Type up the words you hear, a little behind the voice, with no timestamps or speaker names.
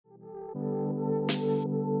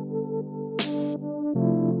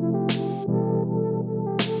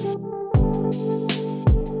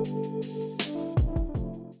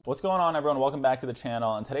What's going on, everyone? Welcome back to the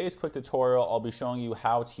channel. In today's quick tutorial, I'll be showing you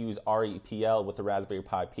how to use REPL with the Raspberry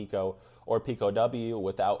Pi Pico or Pico W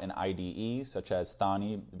without an IDE, such as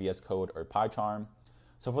Thonny, VS Code, or PyCharm.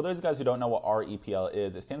 So for those guys who don't know what REPL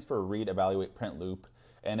is, it stands for Read, Evaluate, Print Loop,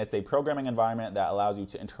 and it's a programming environment that allows you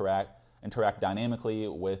to interact dynamically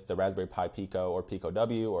with the Raspberry Pi Pico or Pico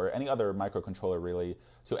W or any other microcontroller really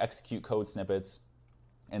to execute code snippets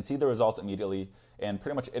and see the results immediately and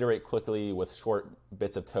pretty much iterate quickly with short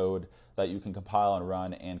bits of code that you can compile and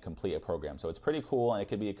run and complete a program. So it's pretty cool, and it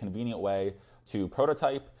could be a convenient way to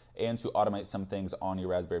prototype and to automate some things on your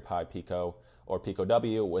Raspberry Pi Pico or Pico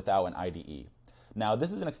W without an IDE. Now,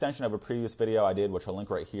 this is an extension of a previous video I did, which I'll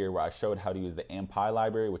link right here, where I showed how to use the AmpPy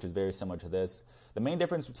library, which is very similar to this. The main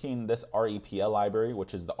difference between this REPL library,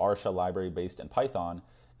 which is the Rshell library based in Python,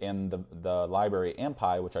 and the library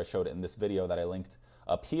AmpPy, which I showed in this video that I linked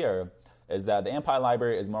up here, is that the AmpPy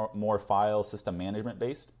library is more file system management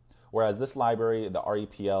based, whereas this library, the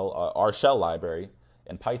Rshell library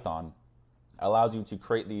in Python, allows you to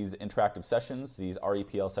create these interactive sessions, these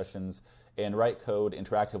REPL sessions, and write code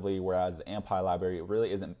interactively, whereas the AmpPy library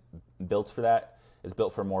really isn't built for that. It's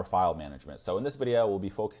built for more file management. So in this video, we'll be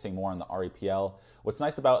focusing more on the REPL. What's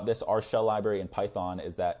nice about this Rshell library in Python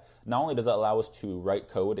is that not only does it allow us to write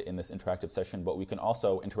code in this interactive session, but we can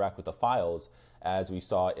also interact with the files, as we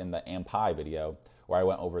saw in the AmpPy video where I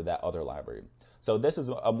went over that other library. So this is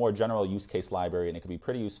a more general use case library, and it can be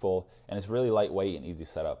pretty useful, and it's really lightweight and easy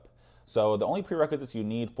setup. So the only prerequisites you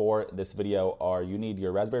need for this video are you need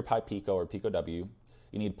your Raspberry Pi Pico or Pico W,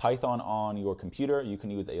 you need Python on your computer. You can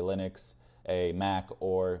use a Linux, a Mac,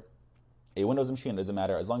 or a Windows machine, it doesn't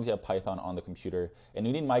matter, as long as you have Python on the computer. And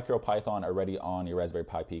you need MicroPython already on your Raspberry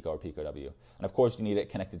Pi Pico or Pico W. And of course, you need it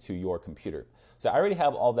connected to your computer. So I already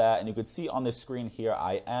have all that, and you can see on this screen here,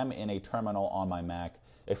 I am in a terminal on my Mac.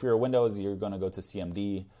 If you're Windows, you're going to go to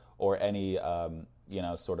CMD or any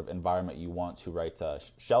sort of environment you want to write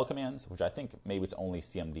shell commands, which I think maybe it's only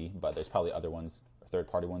CMD, but there's probably other ones,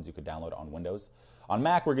 third-party ones you could download on Windows. On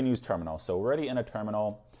Mac, we're going to use terminal. So we're already in a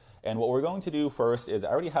terminal. And what we're going to do first is I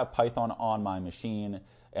already have Python on my machine,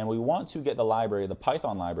 and we want to get the library, the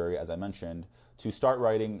Python library, as I mentioned, to start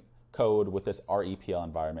writing code with this REPL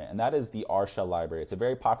environment. And that is the Rshell library. It's a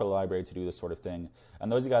very popular library to do this sort of thing. And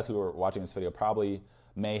those of you guys who are watching this video probably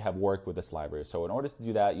may have worked with this library. So in order to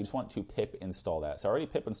do that, you just want to pip install that. So I already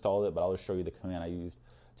pip installed it, but I'll just show you the command I used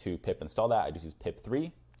to pip install that. I just used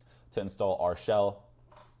pip3 to install Rshell,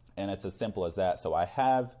 and it's as simple as that. So I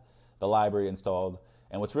have the library installed.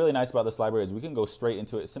 And what's really nice about this library is we can go straight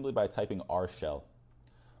into it simply by typing Rshell.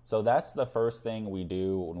 So that's the first thing we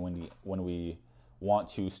do when we want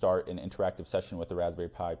to start an interactive session with the Raspberry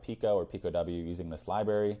Pi Pico or Pico W using this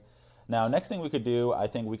library. Now, next thing we could do, I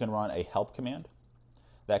think we can run a help command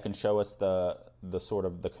that can show us the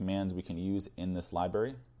commands we can use in this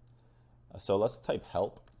library. So let's type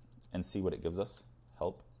help and see what it gives us.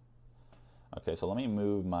 Help. Okay, so let me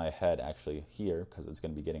move my head actually here because it's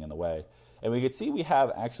going to be getting in the way. And we can see we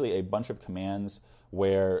have actually a bunch of commands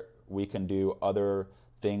where we can do other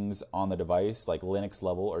things on the device, like Linux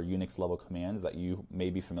level or Unix level commands that you may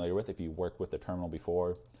be familiar with if you worked with the terminal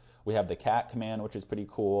before. We have the cat command, which is pretty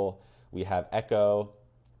cool. We have echo.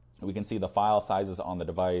 We can see the file sizes on the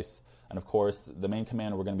device. And of course, the main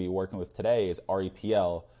command we're going to be working with today is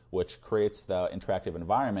REPL, which creates the interactive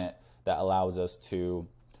environment that allows us to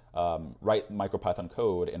write MicroPython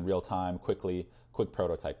code in real time, quick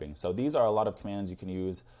prototyping. So these are a lot of commands you can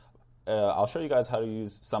use. I'll show you guys how to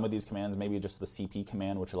use some of these commands, maybe just the CP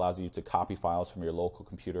command, which allows you to copy files from your local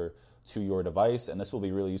computer to your device. And this will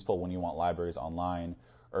be really useful when you want libraries online,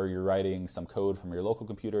 or you're writing some code from your local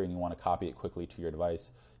computer and you want to copy it quickly to your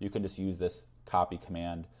device. You can just use this copy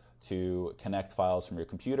command to connect files from your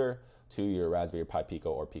computer to your Raspberry Pi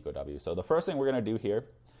Pico or Pico W. So the first thing we're going to do here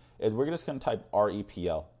is we're just going to type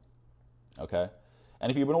REPL. Okay?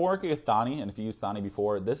 And if you've been working with Thonny, and if you used Thonny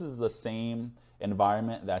before, this is the same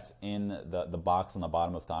environment that's in the box on the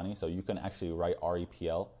bottom of Thonny. So you can actually write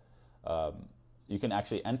REPL. You can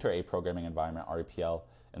actually enter a programming environment, REPL,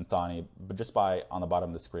 in Thonny, but just by on the bottom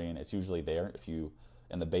of the screen, it's usually there if you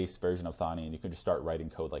in the base version of Thonny, and you can just start writing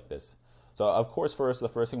code like this. So of course, the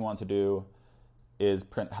first thing we want to do is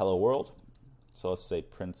print hello world. So let's say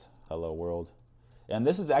print hello world. And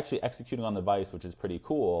this is actually executing on the device, which is pretty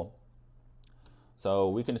cool. So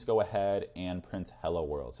we can just go ahead and print hello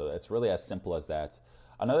world. So it's really as simple as that.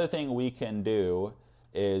 Another thing we can do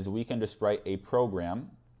is we can just write a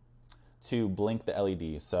program to blink the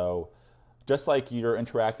LED. So just like you're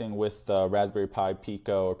interacting with the Raspberry Pi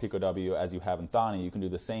Pico or Pico W as you have in Thonny, you can do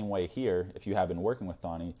the same way here if you have been working with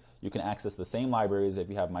Thonny. You can access the same libraries if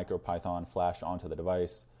you have MicroPython flashed onto the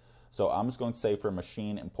device. So I'm just going to say for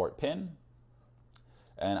machine import pin,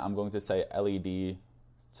 and I'm going to say LED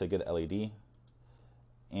to get the LED.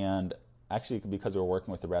 And actually, because we're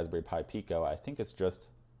working with the Raspberry Pi Pico, I think it's just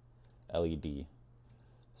LED.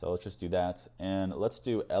 So let's just do that. And let's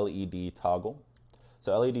do LED toggle.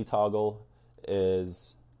 So LED toggle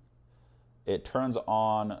is, it turns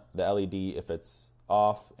on the LED if it's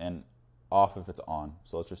off and off if it's on.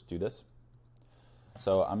 So let's just do this.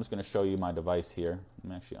 So I'm just going to show you my device here. Let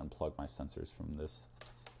me actually unplug my sensors from this.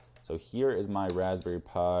 So here is my Raspberry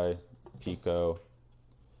Pi Pico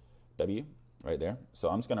W right there. So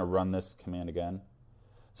I'm just going to run this command again.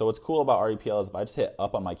 So what's cool about REPL is if I just hit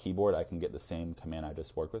up on my keyboard, I can get the same command I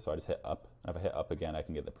just worked with. So I just hit up. If I hit up again, I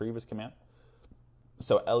can get the previous command.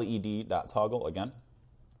 So LED.toggle again.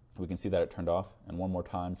 We can see that it turned off. And one more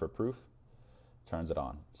time for proof, turns it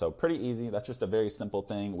on. So pretty easy. That's just a very simple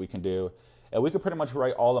thing we can do. And we could pretty much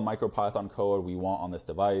write all the MicroPython code we want on this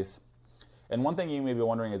device. And one thing you may be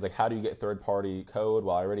wondering is, like, how do you get third-party code?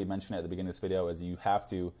 Well, I already mentioned it at the beginning of this video, is you have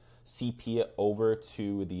to CP it over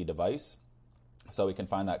to the device so we can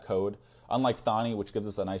find that code. Unlike Thani, which gives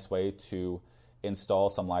us a nice way to install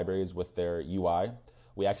some libraries with their UI,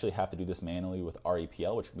 we actually have to do this manually with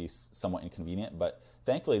REPL, which can be somewhat inconvenient, but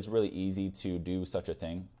thankfully it's really easy to do such a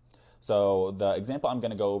thing. So the example I'm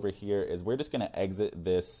going to go over here is we're just going to exit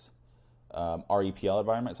this REPL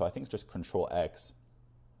environment. So I think it's just Control X.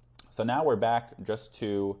 So now we're back just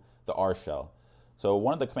to the Rshell. So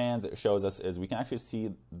one of the commands it shows us is we can actually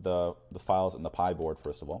see the files in the Pi board,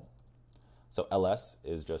 first of all. So ls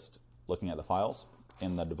is just looking at the files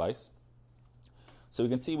in the device. So we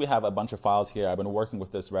can see we have a bunch of files here. I've been working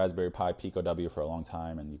with this Raspberry Pi Pico W for a long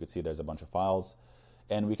time, and you can see there's a bunch of files.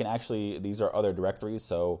 And we can actually, these are other directories.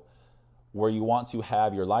 So where you want to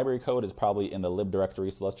have your library code is probably in the lib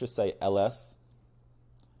directory. So let's just say ls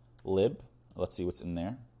lib. Let's see what's in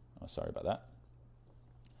there. Oh, sorry about that.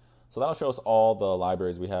 So that'll show us all the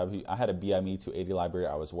libraries we have. I had a BIME 280 library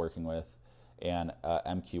I was working with, and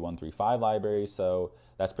MQ135 library, so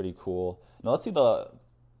that's pretty cool. Now let's see the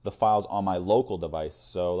files on my local device.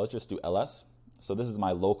 So let's just do ls. So this is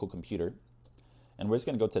my local computer, and we're just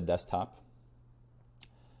going to go to desktop.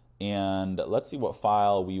 And let's see what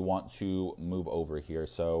file we want to move over here.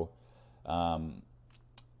 So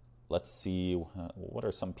let's see, what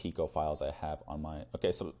are some Pico files I have on my,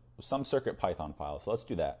 okay, so some CircuitPython files. So let's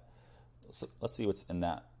do that. So let's see what's in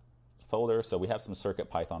that folder. So we have some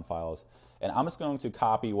CircuitPython files. And I'm just going to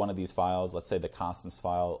copy one of these files, let's say the constants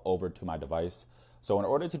file, over to my device. So in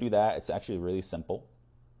order to do that, it's actually really simple.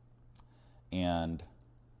 And,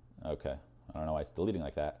 okay, I don't know why it's deleting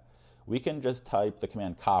like that. We can just type the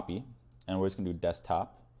command copy, and we're just going to do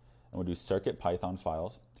desktop, and we'll do CircuitPython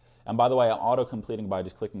files. And by the way, I'm auto-completing by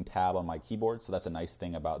just clicking tab on my keyboard, so that's a nice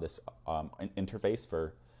thing about this interface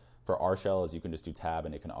for Rshell, is you can just do tab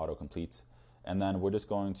and it can auto-complete. And then we're just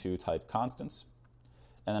going to type constants,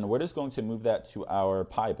 and then we're just going to move that to our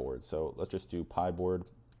Pi board. So let's just do Pi board,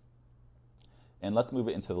 and let's move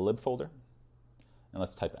it into the lib folder, and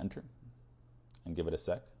let's type enter and give it a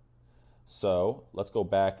sec. So let's go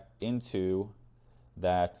back into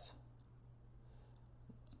that,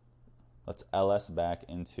 let's ls back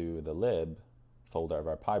into the lib folder of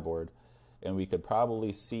our Pi board, and we could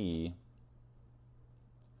probably see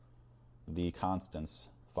the constants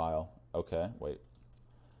file. Okay, wait.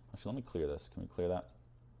 Actually, let me clear this. Can we clear that?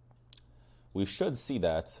 We should see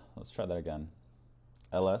that. Let's try that again.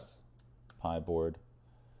 ls, Pi board,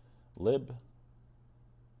 lib.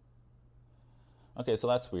 Okay, so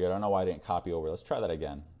that's weird. I don't know why I didn't copy over. Let's try that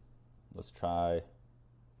again. Let's try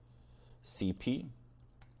CP,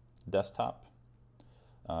 desktop,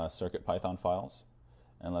 CircuitPython files,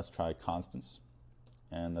 and let's try constants.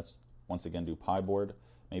 And let's once again do Pi board.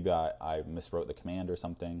 Maybe I miswrote the command or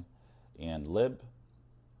something. And lib,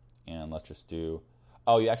 and let's just do,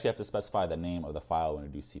 oh, you actually have to specify the name of the file when you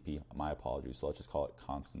do CP. My apologies. So let's just call it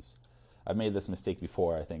constants. I've made this mistake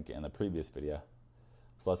before, I think, in the previous video.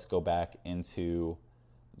 So let's go back into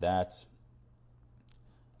that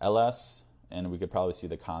ls, and we could probably see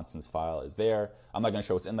the constants file is there. I'm not going to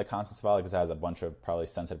show what's in the constants file because it has a bunch of probably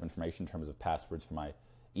sensitive information in terms of passwords for my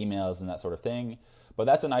emails and that sort of thing. But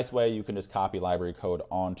that's a nice way you can just copy library code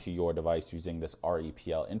onto your device using this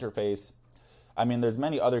REPL interface. I mean, there's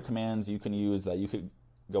many other commands you can use that you could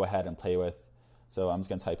go ahead and play with. So I'm just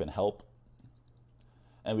going to type in help.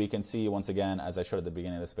 And we can see, once again, as I showed at the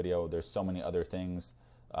beginning of this video, there's so many other things,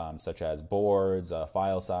 such as boards,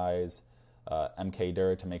 file size,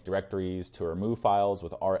 mkdir to make directories, to remove files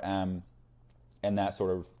with rm, and that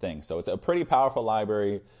sort of thing. So it's a pretty powerful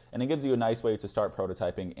library, and it gives you a nice way to start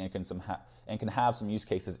prototyping and can have some use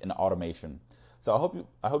cases in automation. So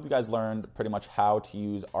I hope you guys learned pretty much how to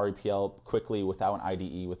use REPL quickly without an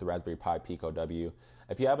IDE with the Raspberry Pi Pico W.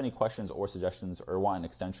 If you have any questions or suggestions or want an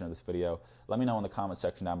extension of this video, let me know in the comment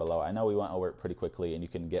section down below. I know we went over it pretty quickly and you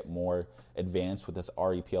can get more advanced with this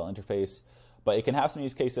REPL interface, but it can have some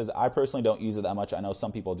use cases. I personally don't use it that much. I know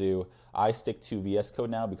some people do. I stick to VS Code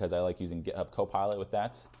now because I like using GitHub Copilot with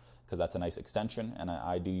that, because that's a nice extension, and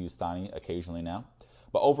I do use Thani occasionally now.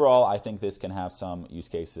 But overall, I think this can have some use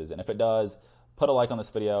cases, and if it does, put a like on this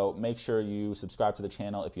video. Make sure you subscribe to the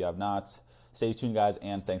channel if you have not. Stay tuned, guys,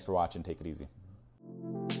 and thanks for watching. Take it easy.